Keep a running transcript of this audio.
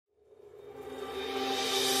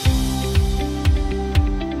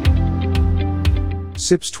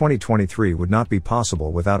SIPS 2023 would not be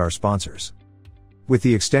possible without our sponsors. With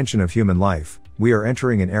the extension of human life, we are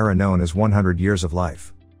entering an era known as 100 years of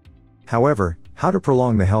life. However, how to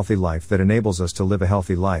prolong the healthy life that enables us to live a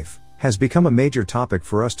healthy life has become a major topic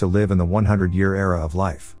for us to live in the 100-year era of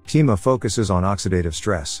life. TIMA focuses on oxidative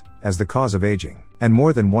stress as the cause of aging, and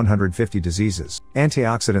more than 150 diseases,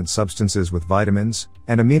 antioxidant substances with vitamins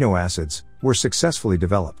and amino acids were successfully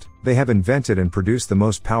developed. They have invented and produced the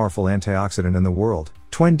most powerful antioxidant in the world,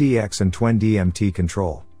 20X and 20MT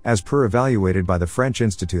control, as per evaluated by the French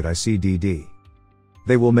Institute ICDD.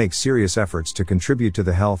 They will make serious efforts to contribute to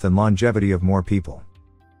the health and longevity of more people.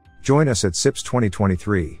 Join us at SIPS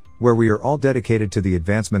 2023, where we are all dedicated to the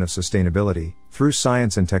advancement of sustainability through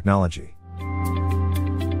science and technology.